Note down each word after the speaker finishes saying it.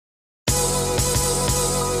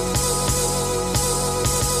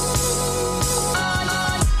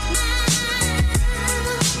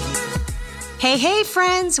Hey,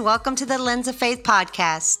 friends. Welcome to the Lens of Faith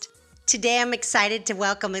podcast. Today, I'm excited to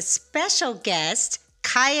welcome a special guest,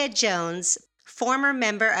 Kaya Jones, former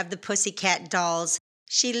member of the Pussycat Dolls.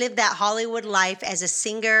 She lived that Hollywood life as a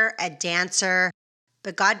singer, a dancer,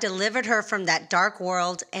 but God delivered her from that dark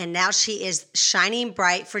world, and now she is shining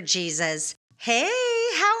bright for Jesus. Hey,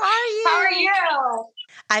 how are you? How are you?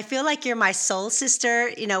 I feel like you're my soul sister.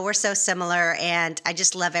 You know, we're so similar, and I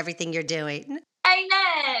just love everything you're doing.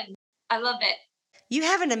 Amen. I love it. You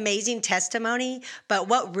have an amazing testimony, but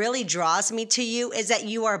what really draws me to you is that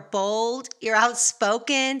you are bold, you're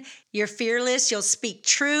outspoken, you're fearless, you'll speak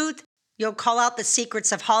truth, you'll call out the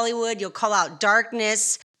secrets of Hollywood, you'll call out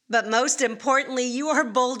darkness, but most importantly, you are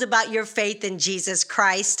bold about your faith in Jesus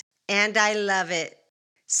Christ, and I love it.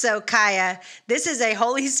 So, Kaya, this is a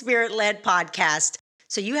Holy Spirit-led podcast.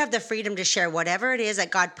 So you have the freedom to share whatever it is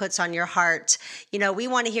that God puts on your heart. You know, we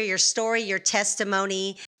want to hear your story, your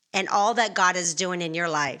testimony, and all that God is doing in your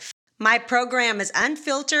life. My program is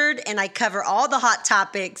unfiltered and I cover all the hot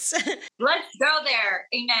topics. Let's go there.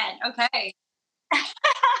 Amen. Okay.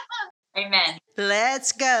 Amen.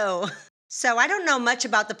 Let's go. So I don't know much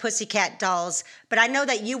about the Pussycat Dolls, but I know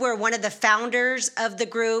that you were one of the founders of the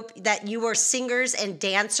group, that you were singers and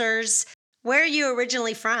dancers. Where are you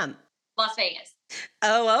originally from? Las Vegas.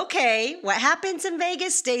 Oh, okay. What happens in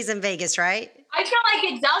Vegas stays in Vegas, right? I feel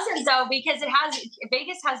like it doesn't though, because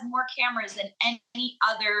Vegas has more cameras than any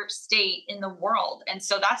other state in the world. And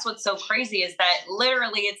so that's what's so crazy is that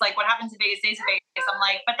literally it's like what happens in Vegas stays in Vegas. I'm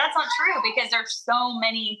like, but that's not true because there's so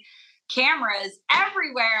many cameras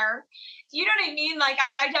everywhere. You know what I mean? Like,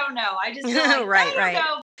 I don't know. I just feel like, right.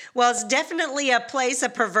 know. Well, it's definitely a place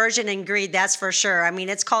of perversion and greed, that's for sure. I mean,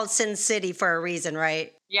 it's called Sin City for a reason,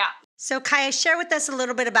 right? Yeah. So, Kaya, share with us a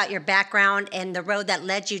little bit about your background and the road that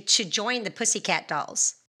led you to join the Pussycat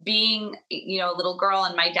Dolls. Being, a little girl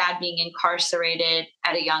and my dad being incarcerated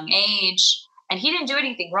at a young age, and he didn't do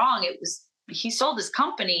anything wrong. He sold his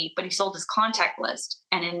company, but he sold his contact list.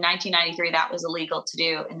 And in 1993, that was illegal to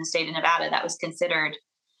do in the state of Nevada. That was considered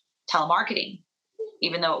telemarketing,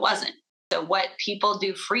 even though it wasn't. So what people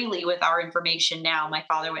do freely with our information now, my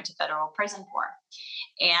father went to federal prison for.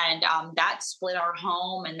 And that split our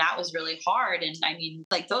home, and that was really hard. And I mean,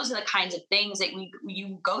 like, those are the kinds of things that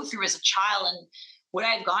you go through as a child. And would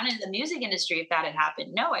I have gone into the music industry if that had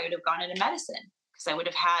happened? No, I would have gone into medicine because I would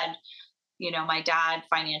have had, my dad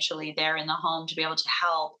financially there in the home to be able to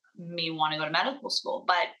help me want to go to medical school.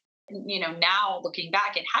 But, now looking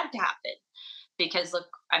back, it had to happen because look,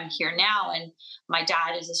 I'm here now and my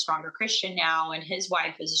dad is a stronger Christian now and his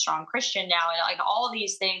wife is a strong Christian now. And like all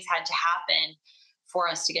these things had to happen for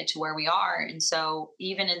us to get to where we are. And so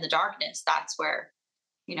even in the darkness, that's where,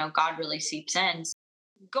 God really seeps in.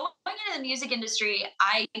 Going into the music industry,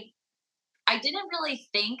 I didn't really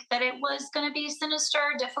think that it was going to be sinister,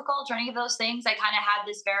 difficult, or any of those things. I kind of had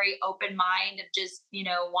this very open mind of just,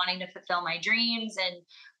 wanting to fulfill my dreams and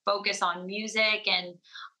focus on music. And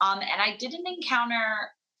I didn't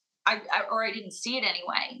encounter, I didn't see it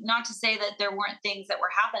anyway. Not to say that there weren't things that were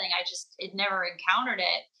happening. It never encountered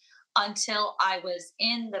it until I was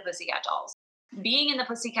in the Pussycat Dolls. Being in the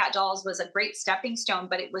Pussycat Dolls was a great stepping stone,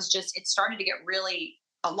 but it started to get really,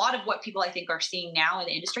 a lot of what people I think are seeing now in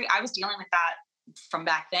the industry, I was dealing with that from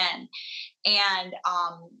back then. And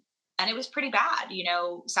it was pretty bad,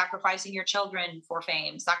 sacrificing your children for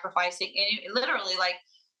fame, sacrificing, and literally like,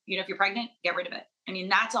 if you're pregnant, get rid of it. I mean,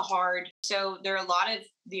 that's so there are a lot of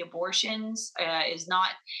the abortions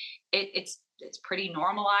it's pretty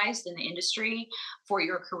normalized in the industry for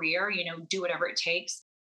your career, do whatever it takes.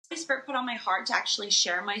 The Spirit put on my heart to actually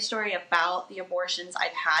share my story about the abortions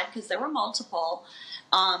I've had because there were multiple.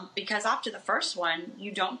 Because after the first one,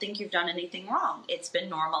 you don't think you've done anything wrong. It's been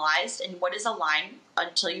normalized. And what is a line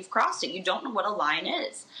until you've crossed it? You don't know what a line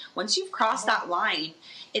is. Once you've crossed that line,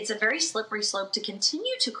 it's a very slippery slope to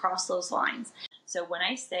continue to cross those lines. So when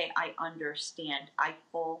I say I understand, I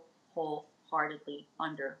wholeheartedly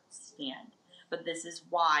understand. But this is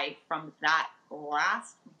why from that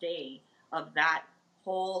last day of that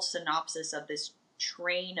whole synopsis of this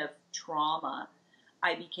train of trauma,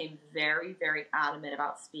 I became very, very adamant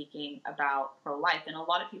about speaking about pro-life. And a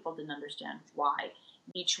lot of people didn't understand why.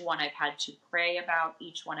 Each one I've had to pray about,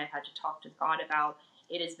 each one I've had to talk to God about.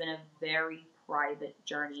 It has been a very private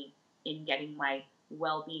journey in getting my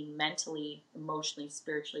well-being mentally, emotionally,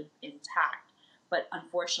 spiritually intact. But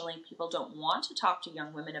unfortunately, people don't want to talk to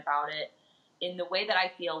young women about it in the way that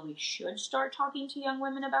I feel we should start talking to young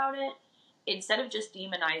women about it. Instead of just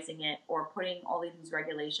demonizing it or putting all of these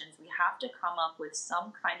regulations, we have to come up with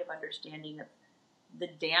some kind of understanding of the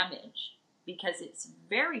damage because it's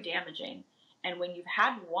very damaging. And when you've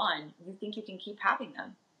had one, you think you can keep having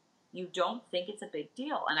them. You don't think it's a big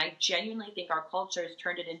deal. And I genuinely think our culture has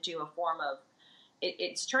turned it into a form of,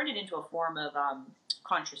 it's turned it into a form of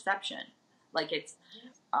contraception. Like it's,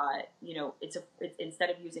 it's instead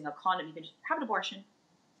of using a condom, you can just have an abortion.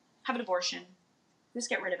 Have an abortion. Just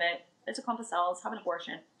get rid of it. It's a clump of cells. Have an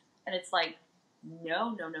abortion. And it's like,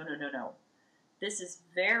 no. This is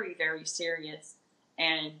very, very serious,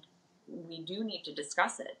 and we do need to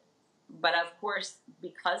discuss it. But of course,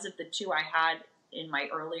 because of the two I had in my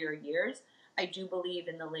earlier years, I do believe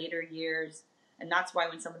in the later years, and that's why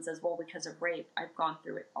when someone says, well, because of rape, I've gone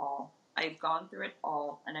through it all. I've gone through it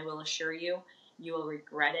all, and I will assure you, you will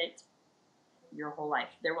regret it your whole life.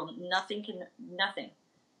 Nothing.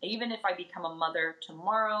 Even if I become a mother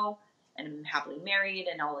tomorrow and I'm happily married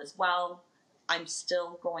and all is well, I'm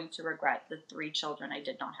still going to regret the 3 children I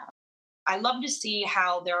did not have. I love to see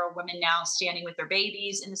how there are women now standing with their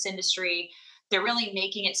babies in this industry. They're really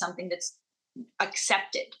making it something that's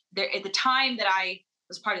accepted. There, at the time that I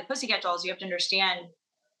was part of the Pussycat Dolls, you have to understand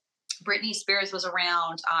Britney Spears was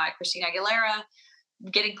around, Christina Aguilera,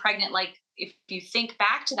 getting pregnant. Like, if you think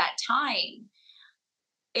back to that time,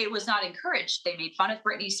 it was not encouraged. They made fun of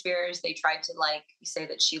Britney Spears. They tried to say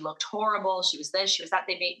that she looked horrible. She was this, she was that.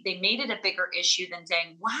 They made it a bigger issue than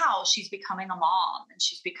saying, wow, she's becoming a mom and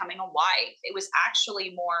she's becoming a wife. It was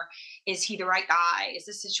actually more, is he the right guy? Is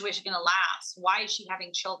this situation going to last? Why is she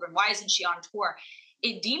having children? Why isn't she on tour?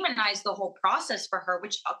 It demonized the whole process for her,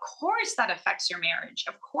 which of course that affects your marriage.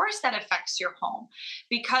 Of course that affects your home,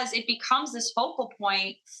 because it becomes this focal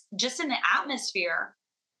point just in the atmosphere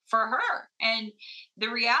for her. And the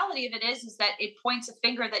reality of it is that it points a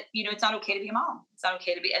finger that, it's not okay to be a mom. It's not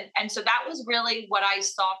okay to be. And so that was really what I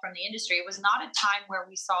saw from the industry. It was not a time where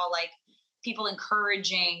we saw people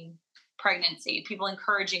encouraging pregnancy, people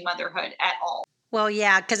encouraging motherhood at all. Well,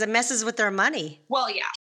 yeah, because it messes with their money. Well,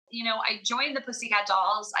 yeah. I joined the Pussycat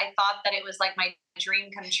Dolls. I thought that it was like my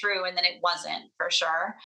dream come true, and then it wasn't, for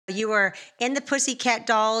sure. You were in the Pussycat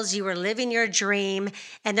Dolls, you were living your dream,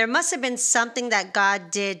 and there must have been something that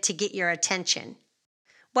God did to get your attention.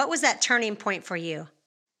 What was that turning point for you?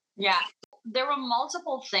 Yeah, there were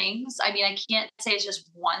multiple things. I mean, I can't say it's just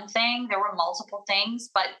one thing. There were multiple things,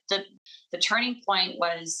 but the turning point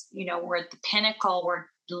was, we're at the pinnacle. We're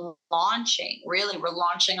launching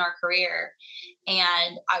our career.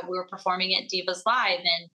 And we were performing at Divas Live,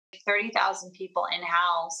 and 30,000 people in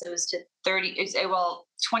house. It was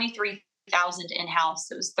 23,000 in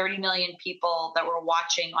house. It was 30 million people that were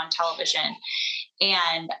watching on television.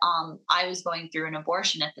 And I was going through an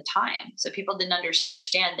abortion at the time. So people didn't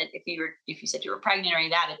understand that if you said you were pregnant or any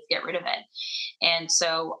of that, it's get rid of it. And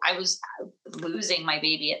so I was losing my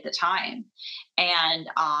baby at the time. And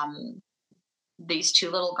these 2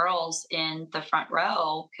 little girls in the front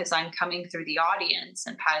row, because I'm coming through the audience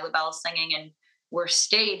and Patti LaBelle singing, and we're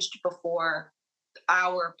staged before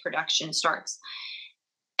our production starts.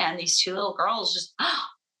 And these 2 little girls just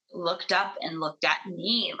looked up and looked at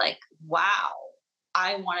me like, wow,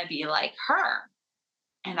 I want to be like her.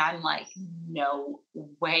 And I'm like, no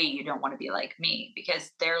way you don't want to be like me,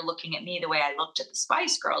 because they're looking at me the way I looked at the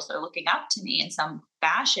Spice Girls. They're looking up to me in some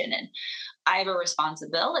fashion, and I have a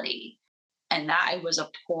responsibility. And that was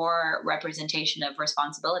a poor representation of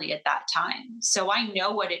responsibility at that time. So I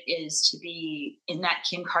know what it is to be in that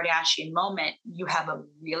Kim Kardashian moment. You have a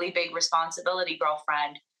really big responsibility,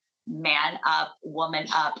 girlfriend. Man up, woman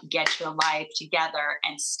up, get your life together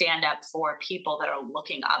and stand up for people that are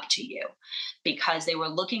looking up to you, because they were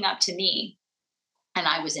looking up to me. And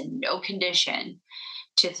I was in no condition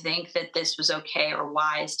to think that this was okay or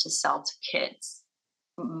wise to sell to kids.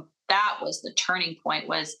 That was the turning point.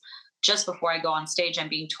 Was just before I go on stage, I'm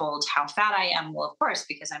being told how fat I am. Well, of course,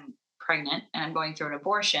 because I'm pregnant and I'm going through an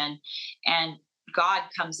abortion. And God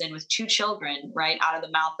comes in with 2 children right out of the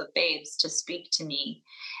mouth of babes to speak to me.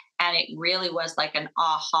 And it really was like an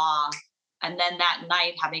aha. And then that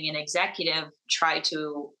night, having an executive try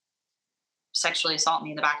to sexually assault me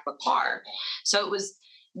in the back of a car. So it was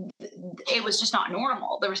just not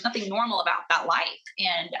normal. There was nothing normal about that life.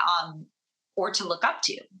 And, or to look up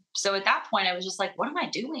to. So at that point, I was just like, what am I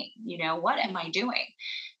doing? What am I doing?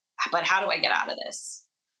 But how do I get out of this?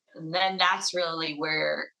 And then that's really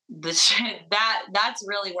where that's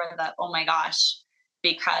really where oh my gosh,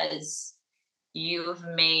 because you've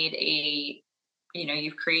made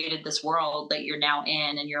you've created this world that you're now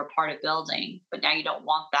in and you're a part of building, but now you don't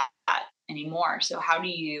want that anymore. So how do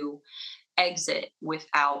you exit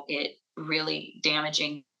without it really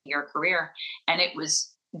damaging your career? And it was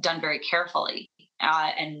done very carefully,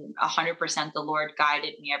 and 100% the Lord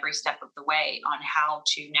guided me every step of the way on how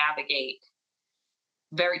to navigate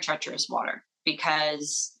very treacherous water.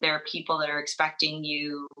 because there are people that are expecting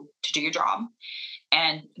you to do your job.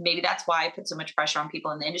 And maybe that's why I put so much pressure on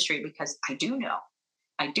people in the industry, because I do know.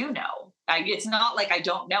 I do know. It's not like I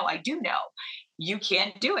don't know. I do know. You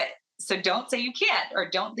can't do it. So don't say you can't, or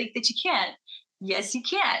don't think that you can't. Yes, you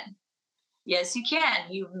can. Yes, you can.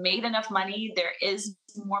 You've made enough money. There is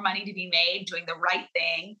more money to be made doing the right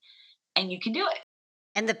thing, and you can do it.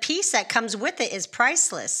 And the peace that comes with it is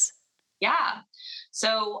priceless. Yeah.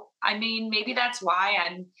 So, I mean, maybe that's why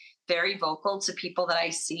I'm very vocal to people that I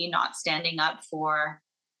see not standing up for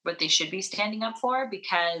what they should be standing up for,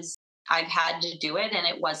 because I've had to do it and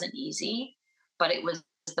it wasn't easy, but it was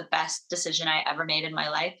the best decision I ever made in my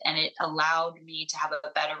life. And it allowed me to have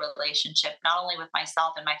a better relationship, not only with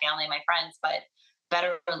myself and my family and my friends, but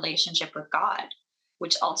better relationship with God,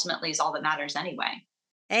 which ultimately is all that matters anyway.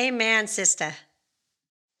 Amen, sister.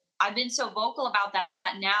 I've been so vocal about that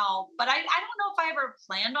now, but I don't know if I ever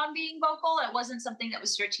planned on being vocal. It wasn't something that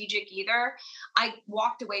was strategic either. I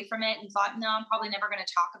walked away from it and thought, no, I'm probably never going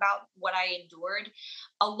to talk about what I endured.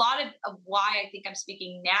 A lot of why I think I'm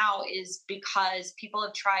speaking now is because people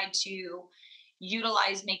have tried to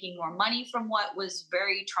utilize making more money from what was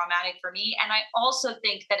very traumatic for me. And I also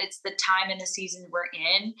think that it's the time and the season we're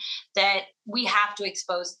in that we have to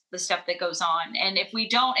expose the stuff that goes on. And if we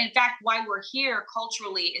don't, in fact, why we're here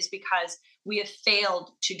culturally is because we have failed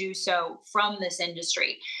to do so from this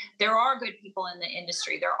industry. There are good people in the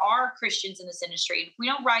industry. There are Christians in this industry. If we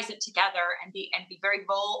don't rise up together and be very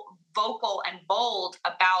vocal and bold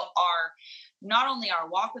about our, not only our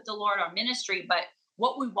walk with the Lord, our ministry, but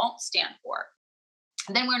what we won't stand for,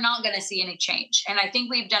 then we're not going to see any change. And I think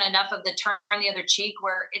we've done enough of the turn the other cheek,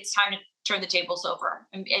 where it's time to turn the tables over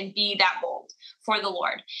and be that bold for the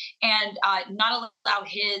Lord, and not allow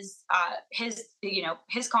his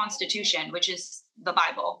constitution, which is the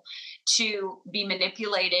Bible, to be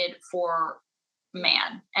manipulated for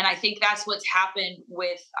man. And I think that's what's happened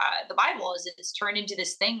with the Bible, is it's turned into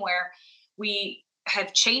this thing where we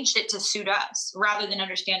have changed it to suit us rather than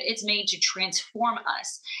understand it's made to transform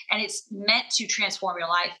us, and it's meant to transform your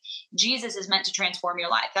life. Jesus is meant to transform your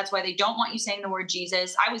life. That's why they don't want you saying the word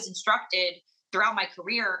Jesus. I was instructed throughout my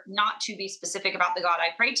career not to be specific about the God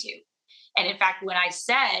I pray to. And in fact, when I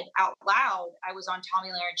said out loud, I was on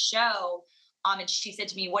Tommy Laird's show, and she said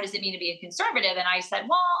to me, "What does it mean to be a conservative?" And I said,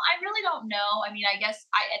 "Well, I really don't know. I mean, I guess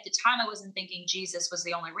at the time I wasn't thinking Jesus was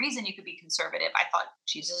the only reason you could be conservative. I thought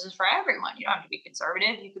Jesus is for everyone. You don't have to be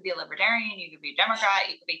conservative. You could be a libertarian. You could be a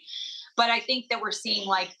Democrat. You could be." But I think that we're seeing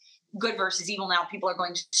like good versus evil now. People are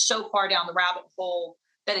going so far down the rabbit hole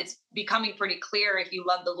that it's becoming pretty clear. If you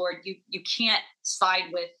love the Lord, you can't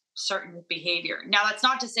side with certain behavior. Now, that's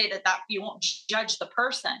not to say that you won't judge the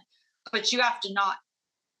person, but you have to not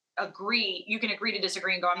agree. You can agree to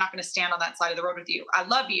disagree and go, I'm not going to stand on that side of the road with you. I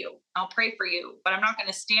love you. I'll pray for you, but I'm not going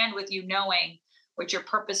to stand with you knowing what you're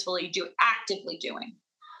purposefully actively doing.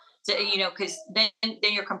 So, because then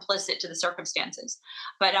you're complicit to the circumstances.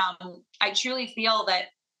 But I truly feel that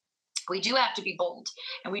we do have to be bold,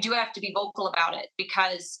 and we do have to be vocal about it,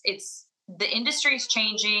 because the industry is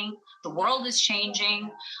changing, the world is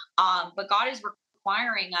changing, but God is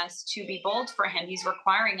requiring us to be bold for him. He's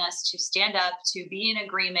requiring us to stand up, to be in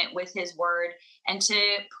agreement with his word, and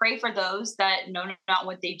to pray for those that know not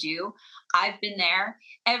what they do. I've been there.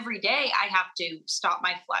 Every day I have to stop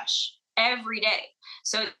my flesh, every day.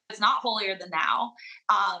 So it's not holier than thou.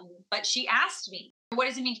 But she asked me, what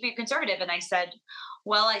does it mean to be a conservative? And I said,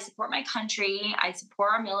 well, I support my country. I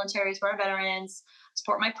support our military, support our veterans,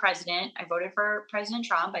 support my president. I voted for President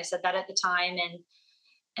Trump. I said that at the time.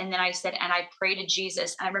 And then I said, and I pray to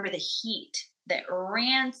Jesus. And I remember the heat that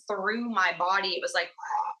ran through my body. It was like,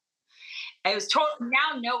 I was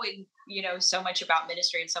now knowing, so much about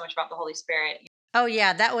ministry and so much about the Holy Spirit. Oh,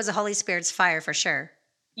 yeah, that was the Holy Spirit's fire for sure.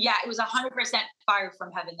 Yeah, it was 100% fire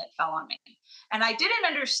from heaven that fell on me. And I didn't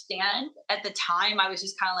understand at the time. I was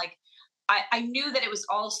just kind of like, I knew that it was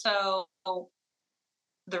also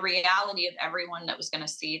the reality of everyone that was going to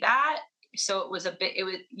see that. So it was and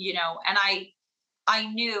I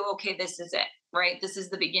knew, okay, this is it, right? This is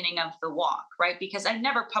the beginning of the walk, right? Because I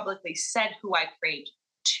never publicly said who I prayed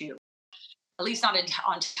to, at least not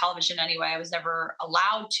on television anyway. I was never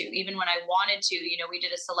allowed to, even when I wanted to. We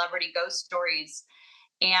did a celebrity ghost stories,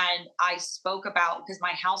 and I spoke about, because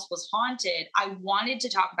my house was haunted, I wanted to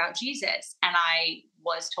talk about Jesus, and I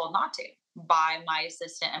was told not to by my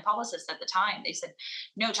assistant and publicist at the time. They said,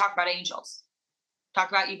 no, talk about angels. Talk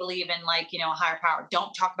about you believe in a higher power.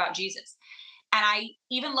 Don't talk about Jesus. And I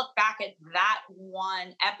even look back at that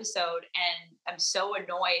one episode and I'm so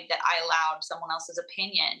annoyed that I allowed someone else's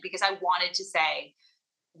opinion, because I wanted to say,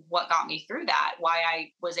 what got me through that, why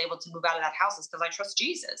I was able to move out of that house is because I trust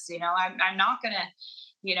Jesus. I'm not going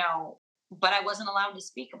to, but I wasn't allowed to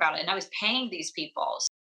speak about it. And I was paying these people.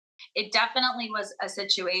 It definitely was a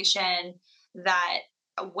situation that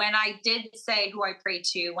when I did say who I prayed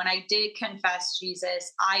to, when I did confess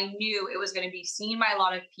Jesus, I knew it was going to be seen by a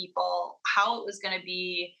lot of people, how it was going to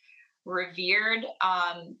be revered.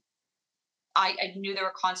 I knew there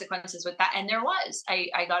were consequences with that. And there was.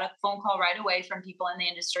 I got a phone call right away from people in the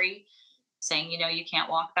industry saying, you can't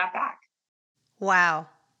walk that back. Wow.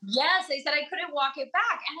 Yes, they said I couldn't walk it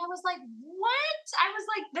back. And I was like, what? I was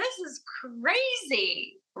like, this is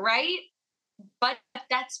crazy, right? But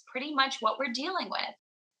that's pretty much what we're dealing with.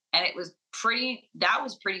 And that was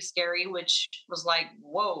pretty scary, which was like,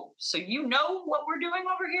 whoa. So what we're doing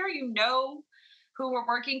over here? Who we're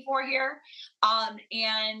working for here?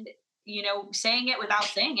 And saying it without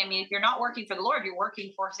saying, I mean, if you're not working for the Lord, you're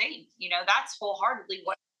working for Satan. That's wholeheartedly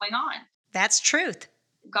what's going on. That's truth.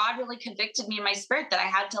 God really convicted me in my spirit that I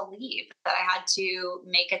had to leave, that I had to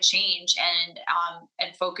make a change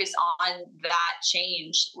and focus on that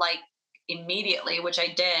change like immediately, which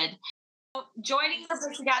I did. Joining the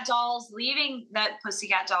Pussycat Dolls, leaving the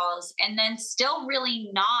Pussycat Dolls, and then still really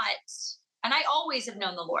not. And I always have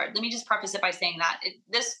known the Lord. Let me just preface it by saying that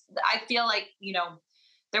I feel like,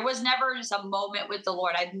 there was never just a moment with the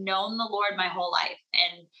Lord. I've known the Lord my whole life,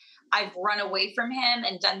 and I've run away from him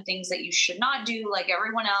and done things that you should not do like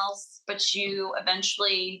everyone else, but you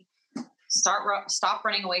eventually stop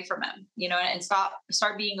running away from him, and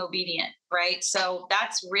start being obedient. Right. So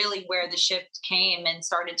that's really where the shift came and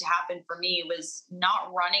started to happen for me, was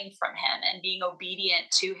not running from him and being obedient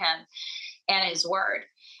to him and his word.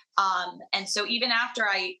 And so even after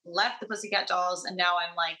I left the Pussycat Dolls and now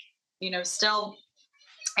I'm like, still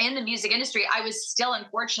in the music industry, I was still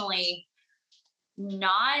unfortunately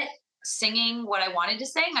not singing what I wanted to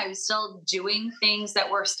sing. I was still doing things that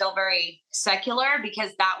were still very secular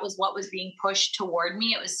because that was what was being pushed toward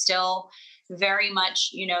me. It was still very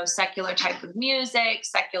much, secular type of music,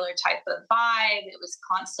 secular type of vibe. It was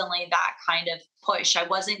constantly that kind of push. I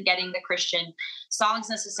wasn't getting the Christian songs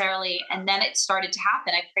necessarily. And then it started to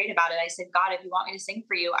happen. I prayed about it. I said, God, if you want me to sing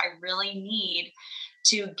for you, I really need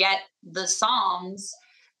to get the songs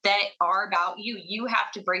that are about you. You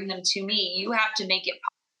have to bring them to me. You have to make it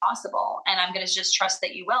possible. And I'm going to just trust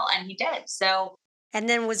that you will. And he did. So. And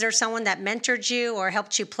then was there someone that mentored you or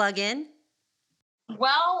helped you plug in?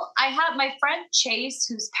 Well, I have my friend Chase,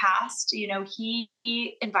 who's passed, he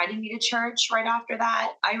invited me to church right after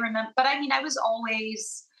that. I remember, but I mean, I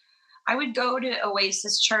would go to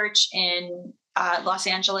Oasis Church in Los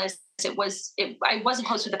Angeles. I wasn't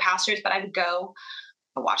close with the pastors, but I would go.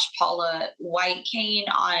 I watched Paula White Kane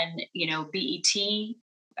on, BET.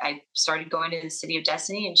 I started going to the City of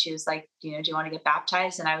Destiny, and she was like, do you want to get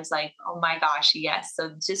baptized? And I was like, oh my gosh, yes. So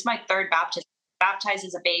this is my third baptism. Baptized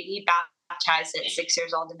as a baby, baptized at 6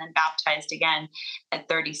 years old, and then baptized again at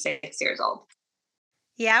 36 years old.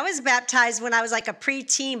 Yeah, I was baptized when I was like a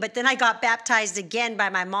preteen, but then I got baptized again by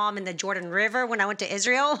my mom in the Jordan River when I went to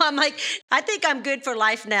Israel. I'm like, I think I'm good for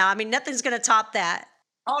life now. I mean, nothing's going to top that.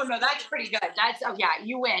 Oh no, that's pretty good.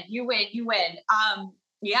 You win.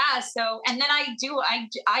 Yeah. So, and then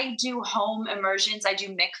I do home immersions. I do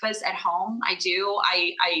mikvahs at home.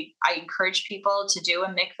 I encourage people to do a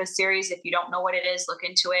mikvah series. If you don't know what it is, look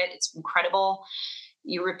into it. It's incredible.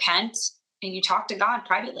 You repent and you talk to God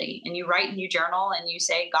privately, and you write and you journal and you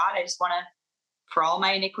say, God, I just want to, for all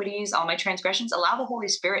my iniquities, all my transgressions, allow the Holy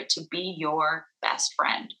Spirit to be your best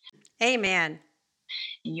friend. Amen.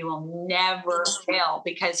 You will never fail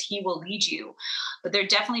because he will lead you. But there have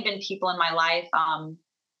definitely been people in my life,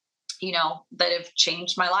 that have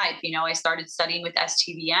changed my life. I started studying with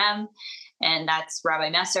STVM, and that's Rabbi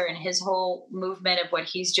Messer and his whole movement of what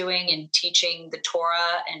he's doing and teaching the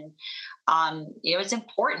Torah. And, it's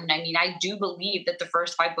important. I mean, I do believe that the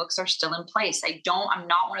first 5 books are still in place. I'm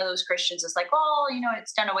not one of those Christians that's like, oh,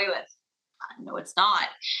 it's done away with. No, it's not.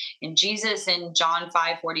 And Jesus in John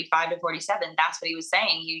 5:45-47, that's what he was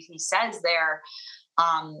saying. He says there,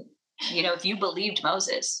 if you believed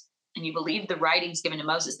Moses and you believed the writings given to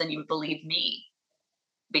Moses, then you would believe me,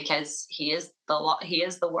 because he is the law, he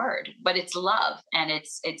is the word. But it's love, and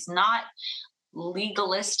it's not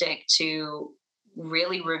legalistic to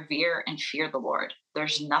really revere and fear the Lord.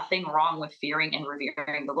 There's nothing wrong with fearing and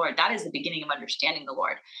revering the Lord. That is the beginning of understanding the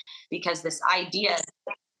Lord, because this idea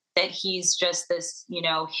that he's just this,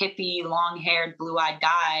 hippie, long-haired, blue-eyed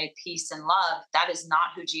guy, peace and love, that is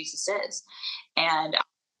not who Jesus is. And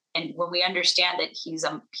when we understand that he's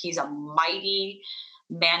a mighty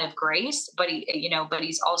man of grace, but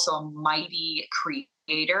he's also a mighty creator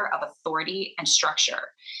creator of authority and structure.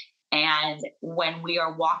 And when we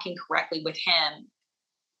are walking correctly with him,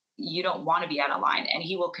 you don't want to be out of line, and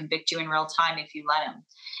he will convict you in real time if you let him.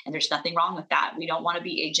 And there's nothing wrong with that. We don't want to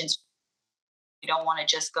be agents. We don't want to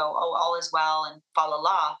just go, oh, all is well and follow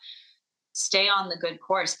law. Stay on the good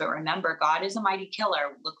course. But remember, God is a mighty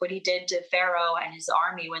killer. Look what he did to Pharaoh and his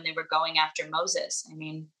army when they were going after Moses. I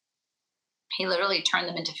mean, he literally turned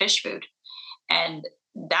them into fish food. And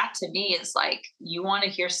that to me is like, you want to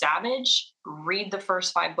hear savage? Read the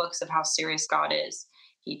first 5 books of how serious God is.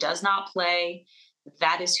 He does not play.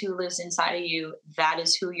 That is who lives inside of you. That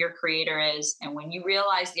is who your creator is. And when you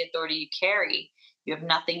realize the authority you carry, you have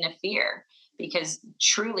nothing to fear, because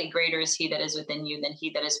truly greater is he that is within you than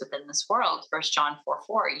he that is within this world. 1 John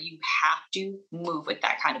 4:4. You have to move with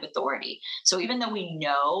that kind of authority. So even though we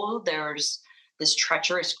know there's this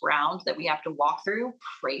treacherous ground that we have to walk through,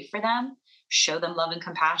 pray for them, show them love and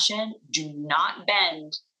compassion. Do not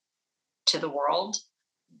bend to the world,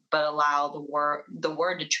 but allow the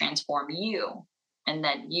word to transform you. And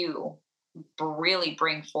then you really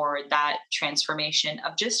bring forward that transformation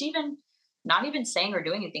of just even not even saying or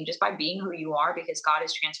doing anything, just by being who you are, because God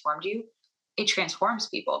has transformed you. It transforms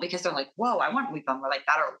people because they're like, whoa, I want to become more like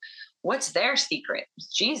that. Or what's their secret?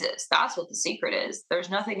 It's Jesus. That's what the secret is. There's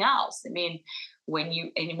nothing else. I mean, when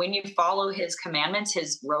you follow his commandments,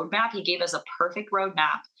 his roadmap, he gave us a perfect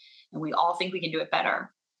roadmap, and we all think we can do it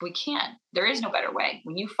better. We can't. There is no better way.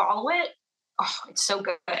 When you follow it, oh, it's so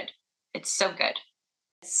good. It's so good.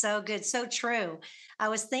 So good, so true. I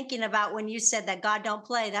was thinking about when you said that God don't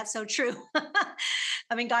play. That's so true.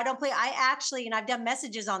 I mean, God don't play. I actually, and I've done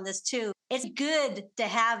messages on this too. It's good to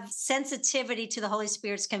have sensitivity to the Holy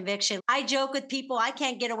Spirit's conviction. I joke with people, I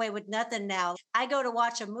can't get away with nothing now. I go to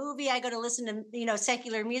watch a movie, I go to listen to,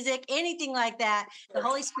 secular music, anything like that. The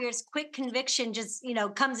Holy Spirit's quick conviction just,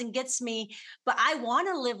 comes and gets me. But I want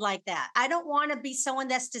to live like that. I don't want to be someone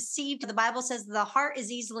that's deceived. The Bible says the heart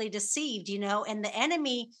is easily deceived, and the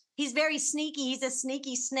enemy, he's very sneaky. He's a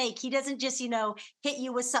sneaky snake. He doesn't just, hit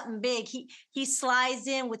you with something big. He slides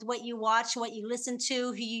in with what you watch, what you listen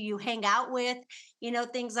to, who you hang out with,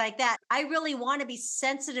 things like that. I really want to be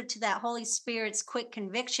sensitive to that Holy Spirit's quick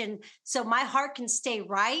conviction so my heart can stay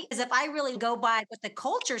right. Because if I really go by what the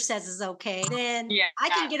culture says is okay, then Yeah. I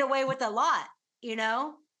can get away with a lot,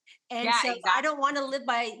 And Yeah, so I exactly. don't want to live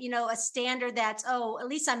by, a standard that's, oh, at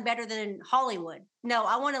least I'm better than Hollywood. No,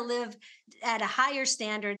 I want to live at a higher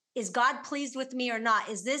standard. Is God pleased with me or not?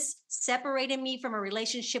 Is this separating me from a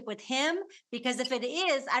relationship with him? Because if it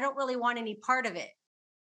is, I don't really want any part of it.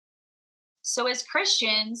 So as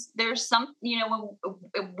Christians, there's some,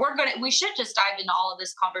 when we should just dive into all of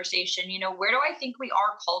this conversation. Where do I think we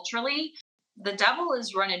are culturally? The devil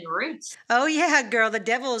is running roots. Oh, yeah, girl. The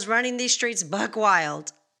devil is running these streets buck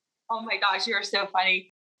wild. Oh my gosh, you're so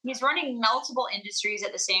funny. He's running multiple industries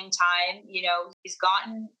at the same time. He's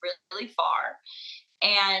gotten really far.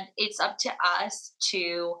 And it's up to us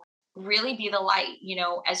to really be the light.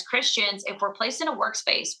 As Christians, if we're placed in a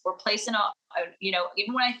workspace, we're placed in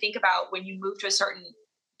even when I think about when you move to a certain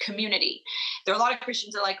community, there are a lot of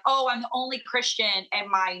Christians that are like, oh, I'm the only Christian in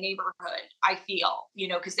my neighborhood, I feel,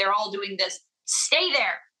 because they're all doing this. Stay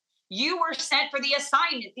there. You were sent for the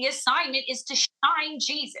assignment. The assignment is to shine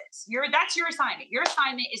Jesus. That's your assignment. Your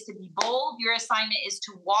assignment is to be bold. Your assignment is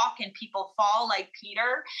to walk and people fall like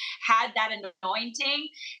Peter had that anointing,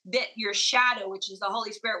 that your shadow, which is the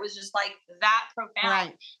Holy Spirit, was just like that profound.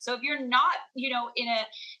 Right. So if you're not,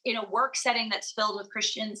 in a work setting that's filled with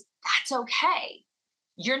Christians, that's okay.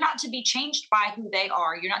 You're not to be changed by who they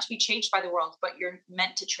are. You're not to be changed by the world, but you're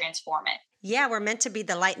meant to transform it. Yeah, we're meant to be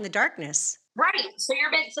the light in the darkness. Right. So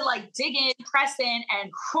you're meant to dig in, press in,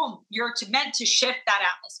 and you're meant to shift that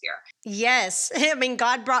atmosphere. Yes. I mean,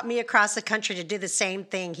 God brought me across the country to do the same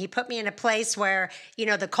thing. He put me in a place where,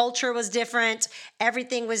 the culture was different.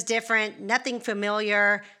 Everything was different, nothing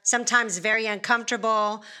familiar, sometimes very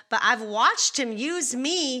uncomfortable. But I've watched him use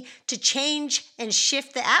me to change and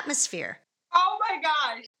shift the atmosphere. Oh my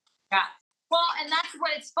gosh. Yeah. Well, and that's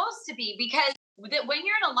what it's supposed to be, because when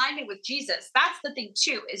you're in alignment with Jesus, that's the thing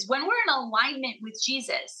too, is when we're in alignment with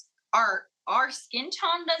Jesus, our skin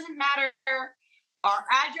tone doesn't matter. Our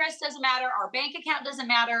address doesn't matter. Our bank account doesn't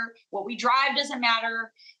matter. What we drive doesn't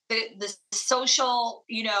matter. The social,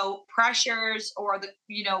 pressures, or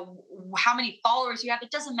how many followers you have,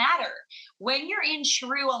 it doesn't matter. When you're in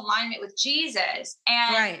true alignment with Jesus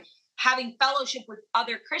and Right. having fellowship with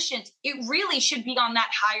other Christians, it really should be on that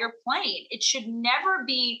higher plane. It should never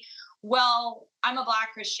be well, I'm a Black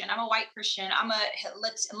Christian, I'm a white Christian, I'm a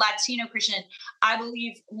Latino Christian. I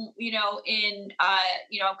believe, in,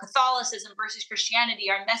 Catholicism versus Christianity,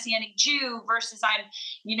 or Messianic Jew versus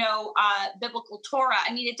biblical Torah.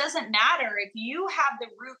 I mean, it doesn't matter if you have the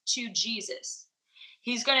root to Jesus.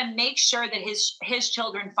 He's going to make sure that his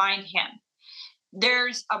children find him.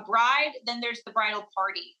 There's a bride, then there's the bridal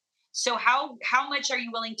party. So how much are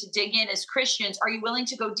you willing to dig in as Christians? Are you willing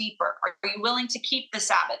to go deeper? Are you willing to keep the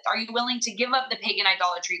Sabbath? Are you willing to give up the pagan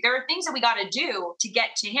idolatry? There are things that we got to do to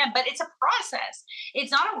get to him, but it's a process. It's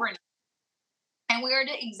not overnight. And we are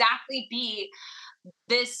to exactly be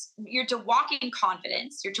this. You're to walk in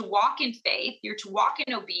confidence, you're to walk in faith, you're to walk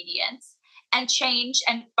in obedience and change,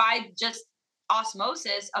 and by just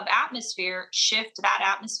osmosis of atmosphere, shift that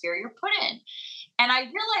atmosphere you're put in. And I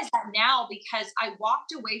realize that now because I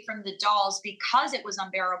walked away from the dolls because it was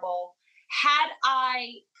unbearable. Had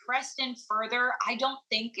I pressed in further, I don't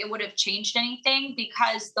think it would have changed anything,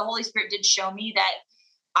 because the Holy Spirit did show me that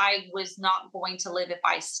I was not going to live if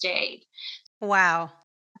I stayed. Wow.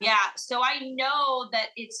 Yeah. So I know that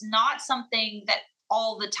it's not something that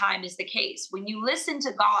all the time is the case. When you listen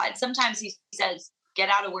to God, sometimes he says, get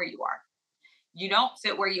out of where you are. You don't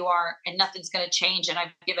fit where you are, and nothing's going to change. And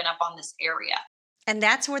I've given up on this area. And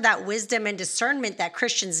that's where that wisdom and discernment that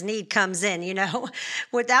Christians need comes in,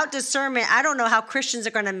 Without discernment, I don't know how Christians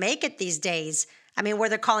are going to make it these days. I mean, where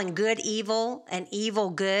they're calling good evil and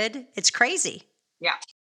evil good. It's crazy. Yeah.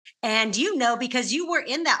 And because you were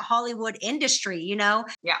in that Hollywood industry,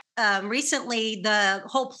 Yeah. Recently the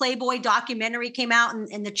whole Playboy documentary came out,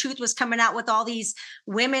 and the truth was coming out with all these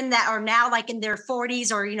women that are now like in their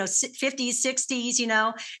 40s or, 50s,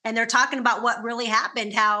 60s, and they're talking about what really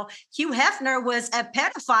happened, how Hugh Hefner was a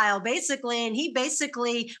pedophile basically. And he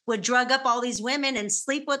basically would drug up all these women and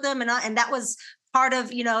sleep with them. And that was part of,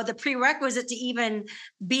 the prerequisite to even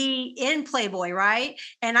be in Playboy. Right.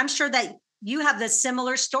 And I'm sure that you have this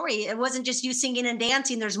similar story. It wasn't just you singing and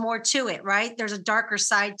dancing. There's more to it, right? There's a darker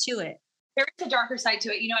side to it. There is a darker side to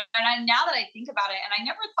it, now that I think about it, and I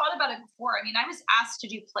never thought about it before. I mean, I was asked to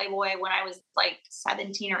do Playboy when I was like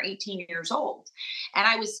 17 or 18 years old. And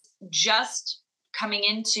I was just coming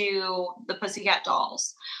into the Pussycat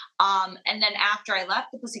Dolls. And then after I left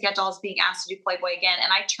the Pussycat Dolls, being asked to do Playboy again,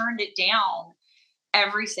 and I turned it down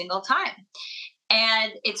every single time.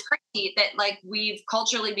 And it's crazy that like we've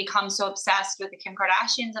culturally become so obsessed with the Kim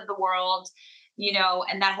Kardashians of the world,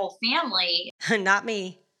 and that whole family. Not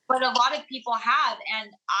me. But a lot of people have. And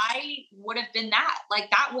I would have been that. Like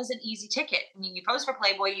that was an easy ticket. I mean, you pose for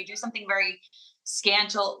Playboy, you do something very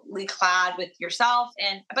scantily clad with yourself.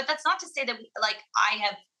 But that's not to say that I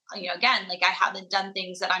have, again, like I haven't done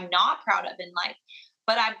things that I'm not proud of in life,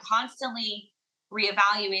 but I'm constantly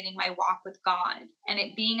reevaluating my walk with God and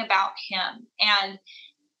it being about him. And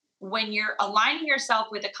when you're aligning yourself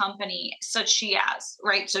with a company such she has,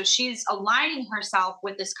 right? So she's aligning herself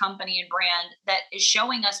with this company and brand that is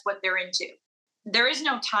showing us what they're into. There is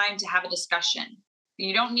no time to have a discussion.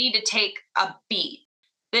 You don't need to take a beat.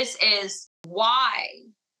 This is, why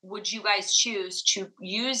would you guys choose to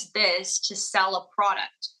use this to sell a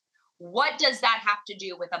product? What does that have to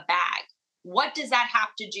do with a bag? What does that have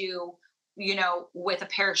to do with a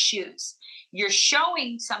pair of shoes? You're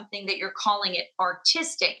showing something that you're calling it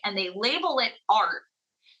artistic, and they label it art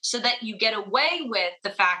so that you get away with the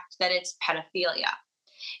fact that it's pedophilia.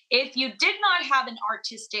 If you did not have an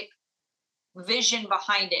artistic vision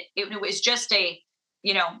behind it, it was just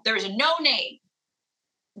there's a no name.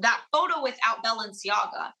 That photo without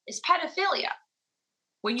Balenciaga is pedophilia.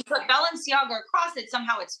 When you put Balenciaga across it,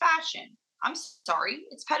 somehow it's fashion. I'm sorry,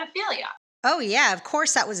 it's pedophilia. Oh, yeah, of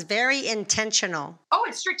course, that was very intentional. Oh,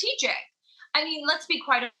 it's strategic. I mean, let's be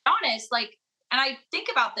quite honest. And I think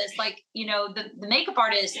about this, the makeup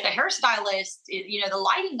artist, the hairstylist, the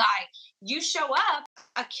lighting guy, you show up,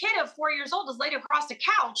 a kid of 4 years old is laid across the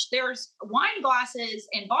couch. There's wine glasses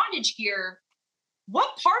and bondage gear.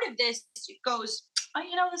 What part of this goes,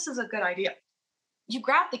 this is a good idea? You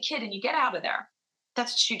grab the kid and you get out of there.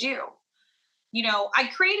 That's what you do. I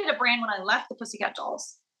created a brand when I left the Pussycat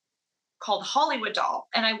Dolls called Hollywood Doll.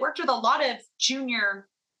 And I worked with a lot of junior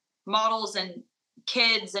models and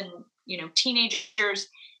kids and, teenagers.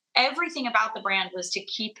 Everything about the brand was to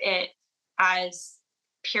keep it as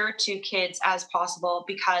pure to kids as possible,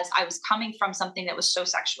 because I was coming from something that was so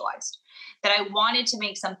sexualized that I wanted to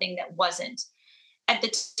make something that wasn't. At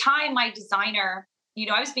the time, my designer,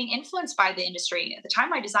 I was being influenced by the industry. At the time,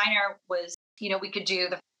 my designer was, we could do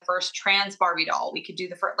the first trans Barbie doll. We could do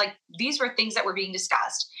the first, these were things that were being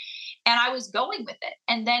discussed. And I was going with it.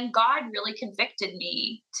 And then God really convicted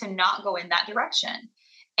me to not go in that direction.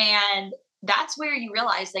 And that's where you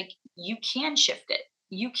realize, you can shift it.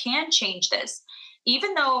 You can change this.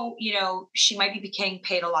 Even though, she might be getting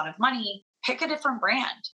paid a lot of money, pick a different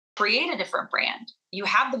brand, create a different brand. You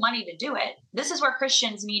have the money to do it. This is where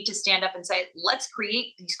Christians need to stand up and say, let's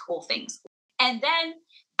create these cool things. And then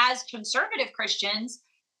as conservative Christians,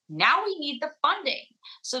 now we need the funding.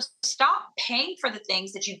 So stop paying for the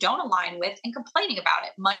things that you don't align with and complaining about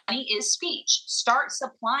it. Money is speech. Start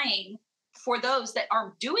supplying for those that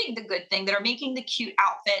are doing the good thing, that are making the cute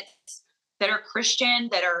outfits, that are Christian,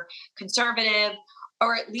 that are conservative,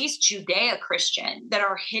 or at least Judeo Christian, that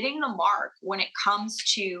are hitting the mark when it comes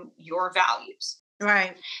to your values.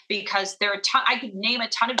 Right. Because there are I could name a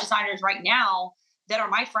ton of designers right now that are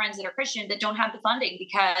my friends that are Christian that don't have the funding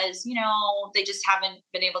because, they just haven't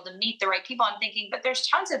been able to meet the right people. I'm thinking, but there's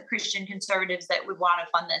tons of Christian conservatives that would want to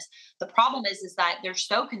fund this. The problem is that they're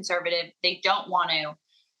so conservative, they don't want to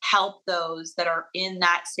help those that are in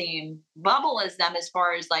that same bubble as them as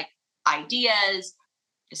far as like ideas,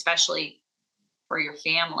 especially for your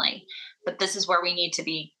family. But this is where we need to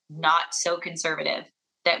be not so conservative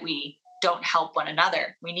that we don't help one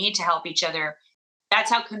another. We need to help each other. That's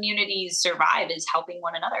how communities survive, is helping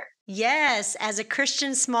one another. Yes, as a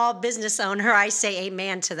Christian small business owner, I say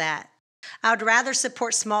amen to that. I would rather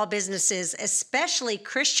support small businesses, especially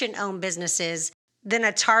Christian-owned businesses, than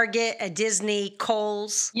a Target, a Disney,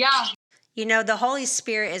 Kohl's. Yeah. The Holy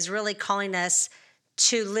Spirit is really calling us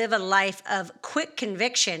to live a life of quick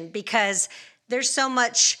conviction because there's so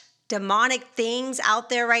much demonic things out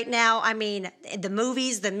there right now. I mean, the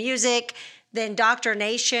movies, the music, the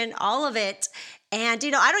indoctrination, all of it. And,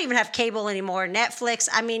 I don't even have cable anymore, Netflix.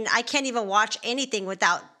 I mean, I can't even watch anything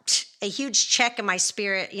without a huge check in my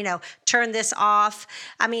spirit, turn this off.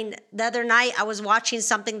 I mean, the other night I was watching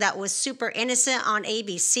something that was super innocent on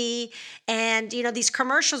ABC. And, these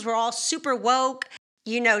commercials were all super woke,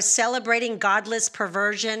 celebrating godless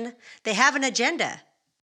perversion. They have an agenda.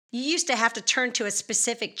 You used to have to turn to a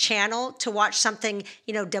specific channel to watch something,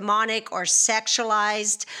 demonic or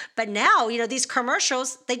sexualized. But now, these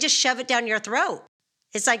commercials, they just shove it down your throat.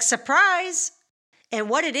 It's like, surprise. And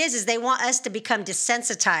what it is they want us to become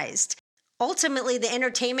desensitized. Ultimately, the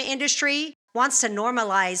entertainment industry wants to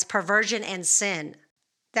normalize perversion and sin.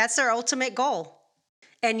 That's their ultimate goal.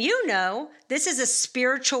 And this is a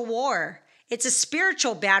spiritual war. It's a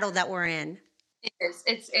spiritual battle that we're in. It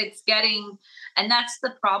is. It's getting, and that's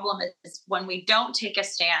the problem, is when we don't take a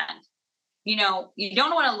stand. You don't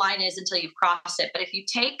know what a line is until you've crossed it. But if you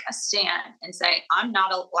take a stand and say, I'm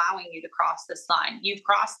not allowing you to cross this line, you've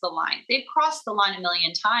crossed the line. They've crossed the line a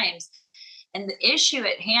million times. And the issue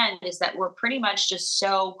at hand is that we're pretty much just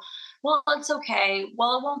so, well, it's okay.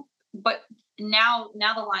 Well, it won't, but now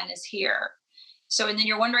the line is here. So, and then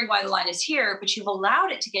you're wondering why the line is here, but you've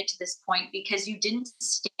allowed it to get to this point because you didn't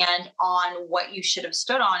stand on what you should have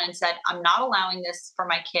stood on and said, I'm not allowing this for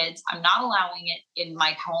my kids. I'm not allowing it in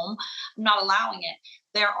my home. I'm not allowing it.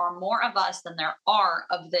 There are more of us than there are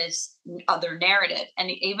of this other narrative.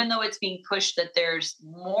 And even though it's being pushed that there's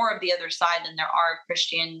more of the other side than there are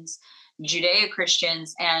Christians,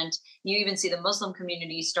 Judeo-Christians, and you even see the Muslim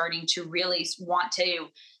community starting to really want to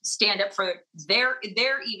stand up for their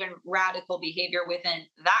even radical behavior within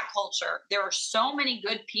that culture. There are so many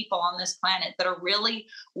good people on this planet that are really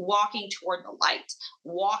walking toward the light,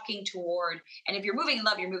 and if you're moving in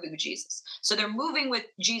love, you're moving with Jesus. So they're moving with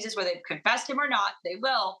Jesus, whether they've confessed him or not, they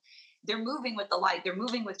will. They're moving with the light. They're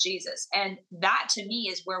moving with Jesus. And that to me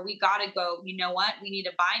is where we got to go. You know what? We need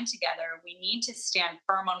to bind together. We need to stand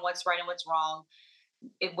firm on what's right and what's wrong,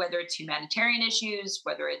 whether it's humanitarian issues,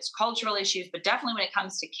 whether it's cultural issues, but definitely when it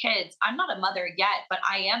comes to kids. I'm not a mother yet, but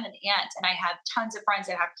I am an aunt, and I have tons of friends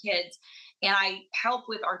that have kids, and I help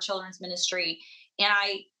with our children's ministry. And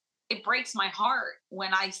it breaks my heart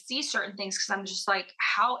when I see certain things, because I'm just like,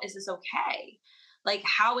 how is this okay? Like,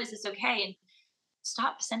 how is this okay? And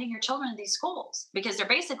stop sending your children to these schools, because they're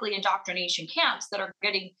basically indoctrination camps that are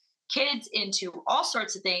getting kids into all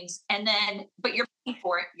sorts of things. And then, but you're paying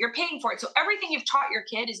for it. You're paying for it. So everything you've taught your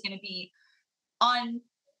kid is going to be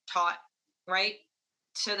untaught, right?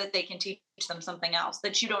 So that they can teach them something else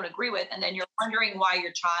that you don't agree with. And then you're wondering why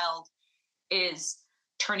your child is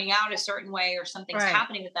turning out a certain way or something's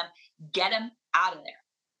happening with them. Get them out of there.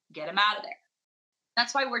 Get them out of there.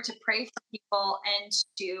 That's why we're to pray for people and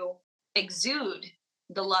to exude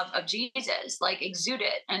the love of Jesus, like exude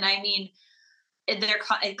it. And I mean,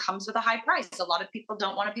 it comes with a high price. A lot of people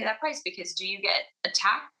don't want to pay that price, because do you get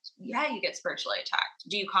attacked? Yeah, you get spiritually attacked.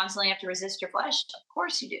 Do you constantly have to resist your flesh? Of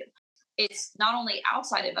course you do. It's not only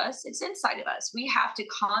outside of us, it's inside of us. We have to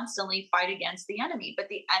constantly fight against the enemy, but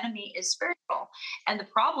the enemy is spiritual. And the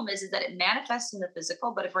problem is that it manifests in the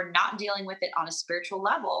physical, but if we're not dealing with it on a spiritual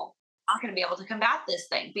level, not going to be able to combat this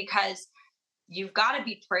thing, because you've got to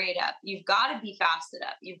be prayed up. You've got to be fasted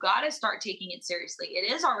up. You've got to start taking it seriously.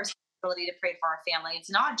 It is our responsibility to pray for our family.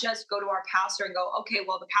 It's not just go to our pastor and go, okay,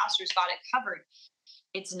 well, the pastor's got it covered.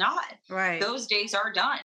 It's not. Right. Those days are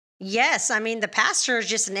done. Yes. I mean, the pastor is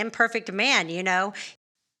just an imperfect man,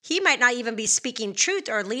 He might not even be speaking truth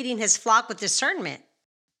or leading his flock with discernment.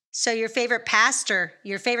 So, your favorite pastor,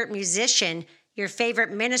 your favorite musician, your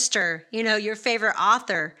favorite minister, your favorite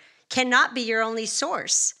author cannot be your only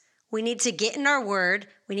source. We need to get in our word,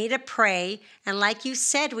 we need to pray, and like you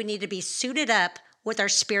said, we need to be suited up with our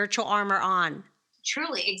spiritual armor on.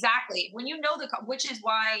 Truly, exactly. When you know which is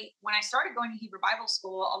why when I started going to Hebrew Bible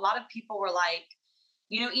school, a lot of people were like,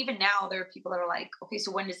 even now there are people that are like, okay,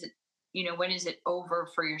 so when is it over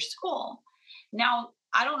for your school? Now,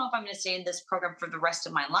 I don't know if I'm going to stay in this program for the rest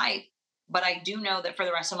of my life, but I do know that for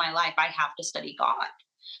the rest of my life, I have to study God.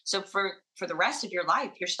 So for the rest of your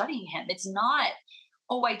life, you're studying Him. It's not,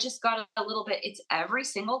 oh, I just got a little bit. It's every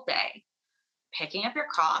single day, picking up your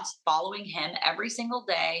cross, following Him every single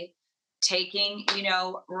day, taking,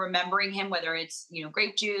 remembering Him, whether it's,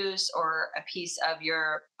 grape juice or a piece of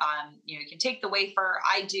your, you can take the wafer.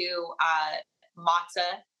 I do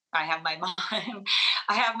matzah. I have my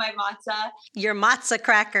I have my matzah. Your matzah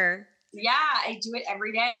cracker. Yeah, I do it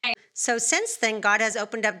every day. So since then, God has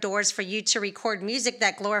opened up doors for you to record music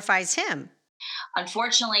that glorifies Him.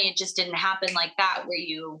 Unfortunately, it just didn't happen like that, where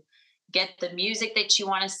you get the music that you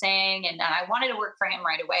want to sing. And I wanted to work for Him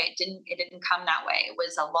right away. It didn't come that way. It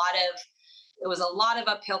was a lot of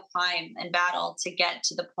uphill climb and battle to get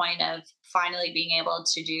to the point of finally being able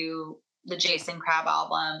to do the Jason Crabb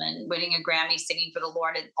album and winning a Grammy singing for the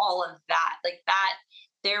Lord and all of that. Like that,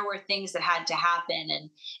 there were things that had to happen,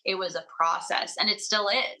 and it was a process, and it still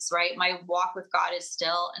is, right? My walk with God is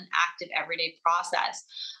still an active everyday process.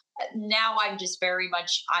 Now I'm just very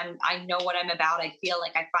much, I know what I'm about. I feel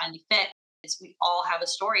like I finally fit. We all have a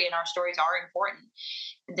story, and our stories are important.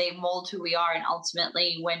 They mold who we are. And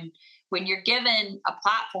ultimately, when you're given a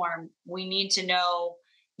platform, we need to know,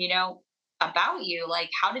 about you. Like,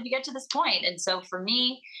 how did you get to this point? And so for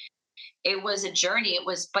me, it was a journey.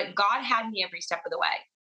 But God had me every step of the way.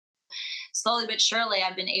 Slowly but surely,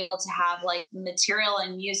 I've been able to have like material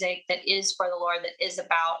and music that is for the Lord, that is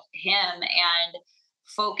about Him, and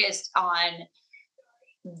focused on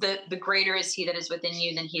the greater is He that is within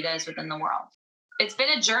you than he that is within the world. It's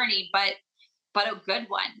been a journey, but a good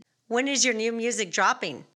one. When is your new music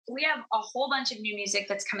dropping? We have a whole bunch of new music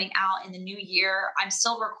that's coming out in the new year. I'm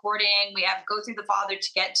still recording. We have Go Through the Father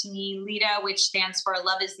to Get to Me, LIDA, which stands for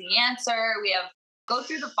Love is the Answer. We have Go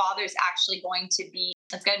Through the Father is actually it's going to be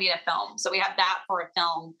in a film. So we have that for a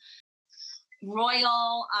film.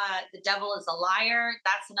 Royal, The Devil is a Liar.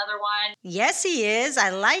 That's another one. Yes, he is. I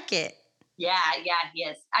like it. Yeah, he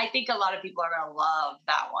is. I think a lot of people are going to love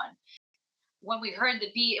that one. When we heard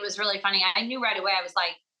the beat, it was really funny. I knew right away. I was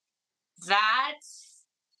like, that's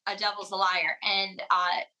A Devil's a Liar. And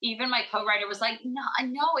even my co-writer was like, no, I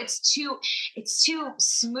know it's too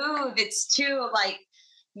smooth. It's too like,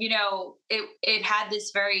 it had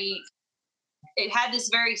this very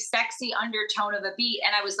sexy undertone of a beat.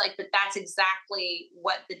 And I was like, but that's exactly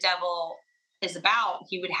what the devil is about.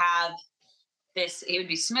 He would have this, it would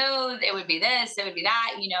be smooth. It would be this, it would be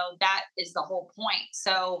that, that is the whole point.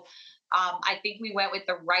 So I think we went with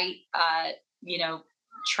the right,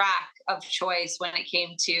 track of choice when it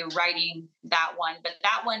came to writing that one. But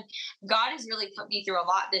that one, God has really put me through a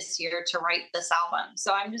lot this year to write this album.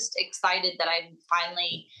 So I'm just excited that I'm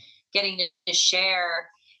finally getting to share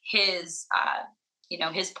his,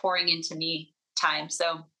 his pouring into me time.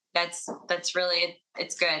 So that's really,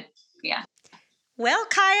 it's good. Yeah. Well,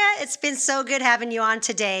 Kaya, it's been so good having you on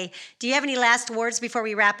today. Do you have any last words before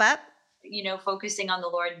we wrap up? Focusing on the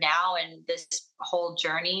Lord now and this whole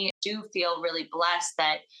journey, I do feel really blessed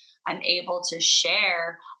that I'm able to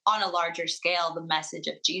share on a larger scale the message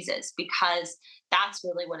of Jesus, because that's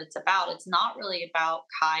really what it's about. It's not really about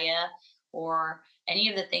Kaya or any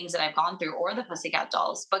of the things that I've gone through or the Pussycat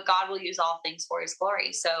Dolls, but God will use all things for His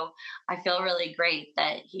glory. So I feel really great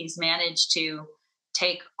that He's managed to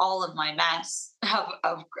take all of my mess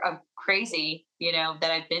of crazy,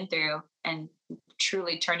 that I've been through, and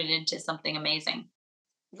truly turn it into something amazing.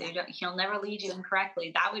 He'll never lead you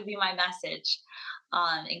incorrectly. That would be my message.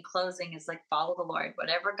 In closing, is like, follow the Lord.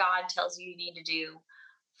 Whatever God tells you need to do,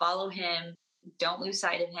 follow Him. Don't lose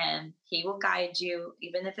sight of Him. He will guide you,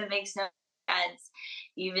 even if it makes no sense.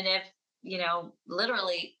 Even if,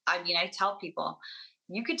 literally, I tell people,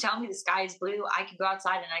 you could tell me the sky is blue. I could go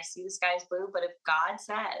outside and I see the sky is blue. But if God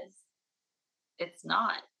says it's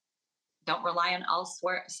not, Don't rely on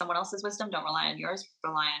someone else's wisdom. Don't rely on yours.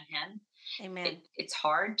 Rely on him. Amen. It's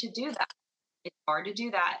hard to do that. It's hard to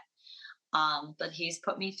do that. But he's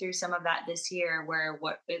put me through some of that this year where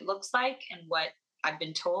what it looks like and what I've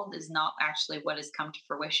been told is not actually what has come to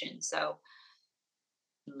fruition. So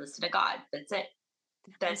listen to God. That's it.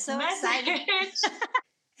 That's so the message.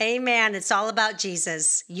 Amen. It's all about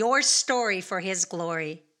Jesus, your story for his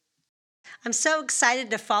glory. I'm so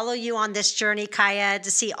excited to follow you on this journey, Kaya,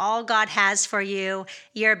 to see all God has for you.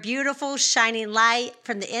 You're a beautiful, shining light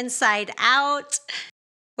from the inside out.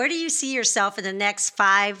 Where do you see yourself in the next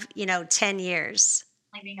 5, 10 years?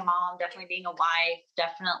 Being a mom, definitely being a wife,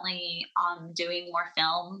 definitely doing more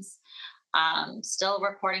films, still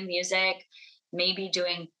recording music, maybe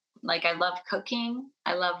doing, like, I love cooking,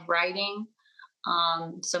 I love writing,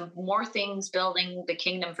 some more things, building the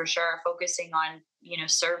kingdom for sure, focusing on,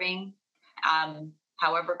 serving,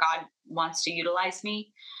 however God wants to utilize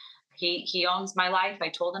me. He owns my life. I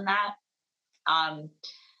told him that.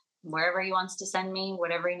 Wherever he wants to send me,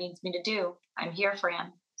 whatever he needs me to do, I'm here for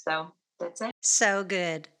him. So that's it. So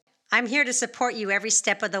good. I'm here to support you every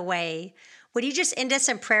step of the way. Would you just end us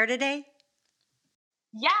in prayer today?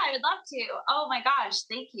 Yeah, I would love to. Oh my gosh,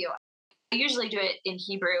 thank you. I usually do it in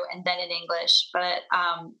Hebrew and then in English, but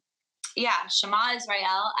yeah, Shema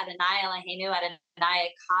Israel, Adonai Eloheinu, Adonai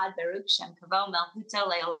Echad, Baruch Shem Kavo, Melchuto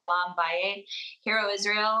Le'olam Vayed. Hear, O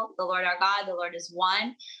Israel, the Lord our God, the Lord is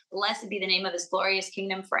one. Blessed be the name of his glorious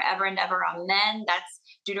kingdom forever and ever. Amen. That's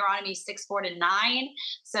Deuteronomy 6:4-9.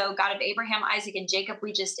 So, God of Abraham, Isaac, and Jacob,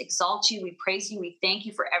 we just exalt you. We praise you. We thank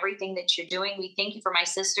you for everything that you're doing. We thank you for my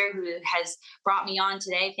sister who has brought me on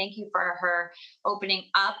today. Thank you for her opening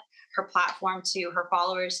up her platform to her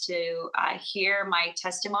followers to hear my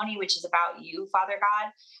testimony, which is about you, Father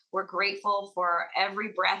God. We're grateful for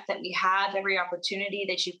every breath that we have, every opportunity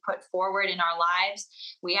that you've put forward in our lives.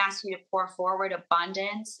 We ask you to pour forward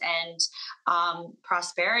abundance and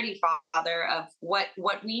prosperity, Father, of what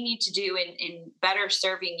we need to do in better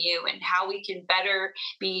serving you and how we can better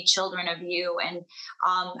be children of you and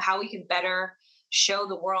how we can better show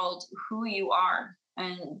the world who you are.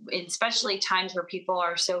 And especially times where people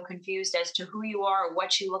are so confused as to who you are, or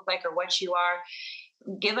what you look like, or what you are,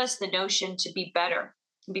 give us the notion to be better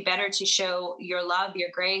to show your love, your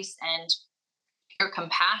grace, and your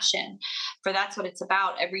compassion, for that's what it's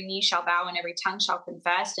about. Every knee shall bow and every tongue shall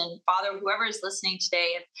confess. And Father, whoever is listening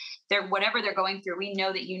today, if they're whatever they're going through, we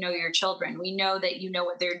know that you know your children. We know that you know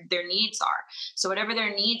what their needs are. So whatever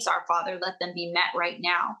their needs are, Father, let them be met right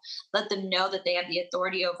now. Let them know that they have the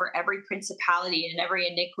authority over every principality and every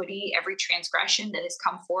iniquity, every transgression that has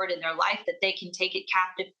come forward in their life, that they can take it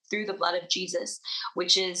captive through the blood of Jesus,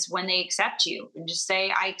 which is when they accept you and just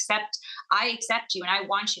say, I accept you and I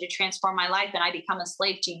want you to transform my life, and I become a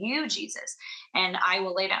slave to you, Jesus, and I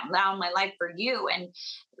will lay down my life for you and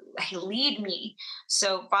lead me.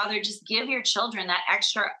 So Father, just give your children that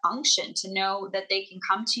extra unction to know that they can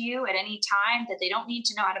come to you at any time, that they don't need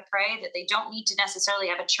to know how to pray, that they don't need to necessarily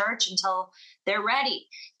have a church until they're ready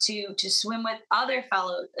to swim with other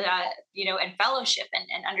fellow, and fellowship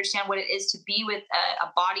and understand what it is to be with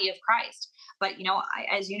a body of Christ. But,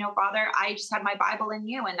 as you know, Father, I just had my Bible in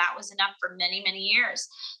you, and that was enough for many, many years.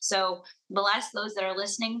 So bless those that are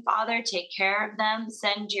listening, Father. Take care of them.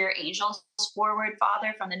 Send your angels forward,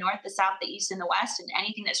 Father, from the north, the south, the east, and the west, and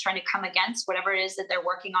anything that's trying to come against whatever it is that they're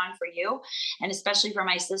working on for you. And especially for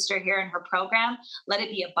my sister here in her program, let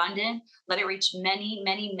it be abundant. Let it reach many,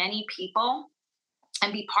 many, many people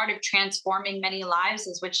and be part of transforming many lives,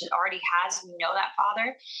 as which it already has. We know that,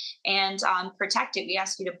 Father, and protect it. We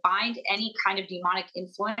ask you to bind any kind of demonic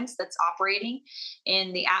influence that's operating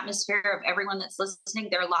in the atmosphere of everyone that's listening,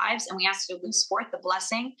 their lives. And we ask you to loose forth the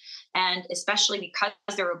blessing. And especially because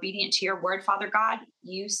they're obedient to your word, Father God,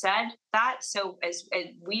 you said that. So as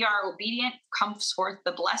we are obedient, comes forth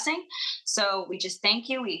the blessing. So we just thank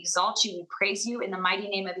you. We exalt you. We praise you. In the mighty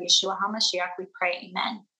name of Yeshua HaMashiach, we pray.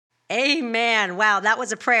 Amen. Amen. Wow, that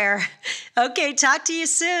was a prayer. Okay, talk to you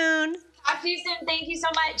soon. Talk to you soon. Thank you so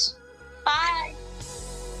much. Bye.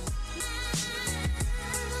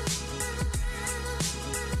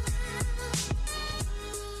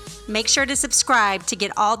 Make sure to subscribe to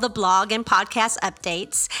get all the blog and podcast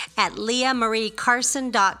updates at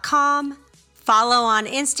leahmariecarson.com. Follow on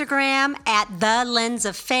Instagram at The Lens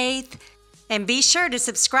of Faith. And be sure to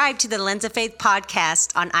subscribe to the Lens of Faith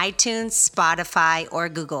podcast on iTunes, Spotify, or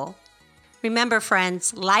Google. Remember,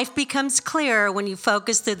 friends, life becomes clearer when you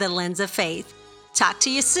focus through the lens of faith. Talk to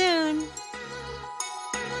you soon.